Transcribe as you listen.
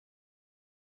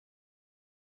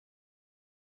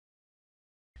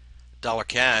Dollar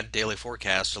CAD daily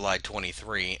forecast July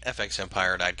 23,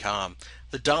 FXEmpire.com.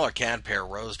 The dollar CAD pair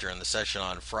rose during the session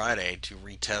on Friday to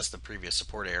retest the previous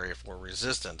support area for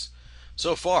resistance.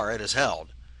 So far, it has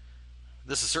held.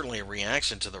 This is certainly a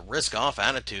reaction to the risk off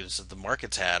attitudes that the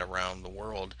markets had around the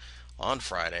world on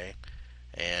Friday,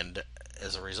 and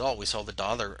as a result, we saw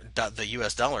the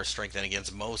US dollar strengthen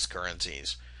against most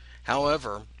currencies.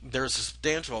 However, there's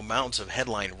substantial amounts of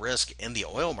headline risk in the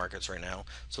oil markets right now,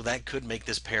 so that could make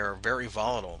this pair very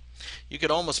volatile. You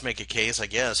could almost make a case, I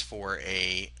guess, for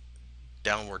a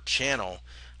downward channel,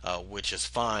 which is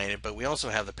fine, but we also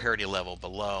have the parity level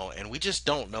below, and we just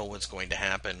don't know what's going to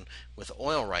happen with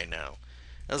oil right now.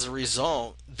 As a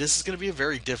result, this is going to be a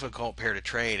very difficult pair to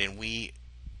trade, and we,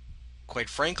 quite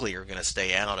frankly, are going to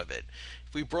stay out of it.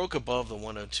 If we broke above the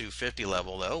 102.50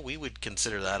 level, though, we would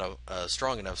consider that a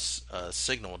strong enough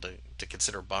signal to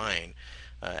consider buying.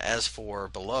 As for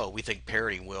below, we think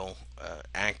parity will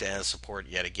act as support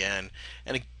yet again,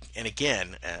 and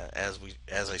again, as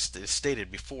I stated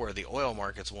before, the oil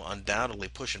markets will undoubtedly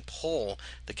push and pull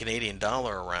the Canadian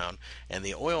dollar around, and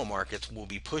the oil markets will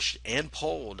be pushed and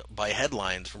pulled by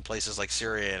headlines from places like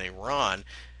Syria and Iran.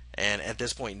 And at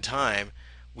this point in time,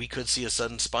 we could see a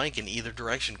sudden spike in either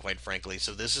direction, quite frankly.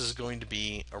 So this is going to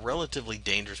be a relatively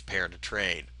dangerous pair to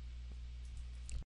trade.